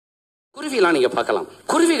குருவிலாம் நீங்க பார்க்கலாம்.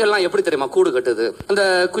 குருவிகள்லாம் எப்படி தெரியுமா கூடு கட்டுது? அந்த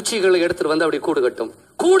குச்சிகளை எடுத்துட்டு வந்து அப்படி கூடு கட்டும்.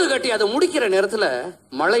 கூடு கட்டி அதை முடிக்கிற நேரத்துல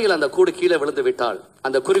மழையில் அந்த கூடு கீழே விழுந்து விட்டால்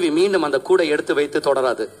அந்த குருவி மீண்டும் அந்த கூடை எடுத்து வைத்து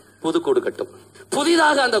தொடராது, புது கூடு கட்டும்.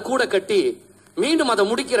 புதிதாக அந்த கூடை கட்டி மீண்டும் அதை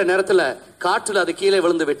முடிக்கிற நேரத்துல காற்றுல அது கீழே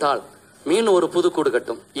விழுந்து விட்டால் மீண்டும் ஒரு புது கூடு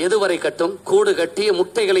கட்டும். எதுவரை கட்டும்? கூடு கட்டி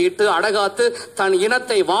முட்டைகளை இட்டு அடகாத்து தன்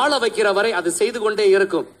இனத்தை வாழ வைக்கிற வரை அது செய்து கொண்டே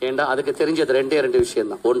இருக்கும். ஏண்டா அதுக்கு தெரிஞ்சது ரெண்டு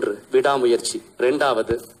விஷயம் தான். ஒன்று விடாமுயற்சி,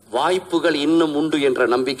 இரண்டாவது வாய்ப்புகள் இன்னும் உண்டு என்ற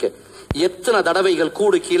நம்பிக்கை. எத்தனை தடவைகள்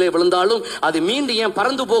கூடு கீழே விழுந்தாலும் அது மீண்டும் ஏன்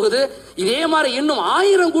பறந்து போகுது? இதே மாதிரி இன்னும்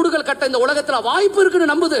 1000 கூடுகள் கட்ட இந்த உலகத்துல வாய்ப்பு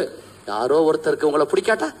இருக்குன்னு நம்புது. யாரோ ஒருத்தருக்கு உங்களை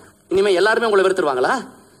பிடிக்காட்டா இனிமே எல்லாருமே உங்களை வெறுத்துருவாங்களா?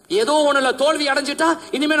 ஏதோ ஒண்ணுல தோல்வி அடைஞ்சிட்டா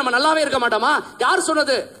இனிமே நம்ம நல்லாவே இருக்க மாட்டோமா? யார்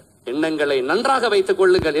சொன்னது? எண்ணங்களை நன்றாக வைத்துக்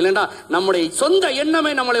கொள்ளுங்கள், இல்லைன்னா நம்முடைய சொந்த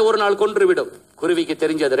எண்ணமே நம்மளை ஒரு நாள் கொன்றுவிடும். குருவிக்கு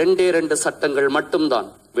தெரிஞ்சது 2 சட்டங்கள் மட்டும்தான்.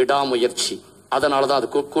 விடாமுயற்சி, அதனாலதான் அது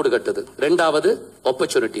கூடு கட்டுது. இரண்டாவது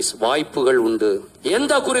ஆப்பர்ச்சுனிட்டிஸ், வாய்ப்புகள் உண்டு.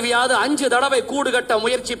 எந்த குருவியாவது 5 தடவை கூடு கட்ட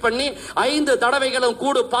முயற்சி பண்ணி 5 தடவைகளும்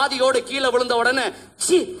கூடு பாதியோடு கீழே விழுந்த உடனே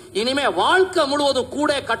இனிமே வாழ்க்கை முழுவதும்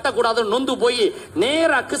கூட கட்டக்கூடாதுன்னு நொந்து போய்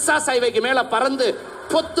நேரா கிஸ்ஸா சைவைக்கு மேல பறந்து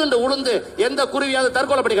பொத்துண்டு உளுந்து எந்த குருவியாவது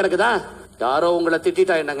தற்கொலை பண்ணி கிடக்குதா? யாரோ உங்களை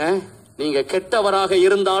திட்டா என்னங்க, நீங்க கெட்டவராக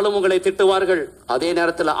இருந்தாலும் உங்களை திட்டுவார்கள். அதே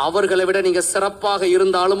நேரத்தில் அவர்களை விட நீங்க சிறப்பாக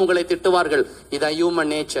இருந்தாலும் உங்களை திட்டுவார்கள். இதான்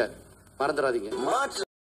ஹியூமன் நேச்சர், மறந்துடாதீங்க.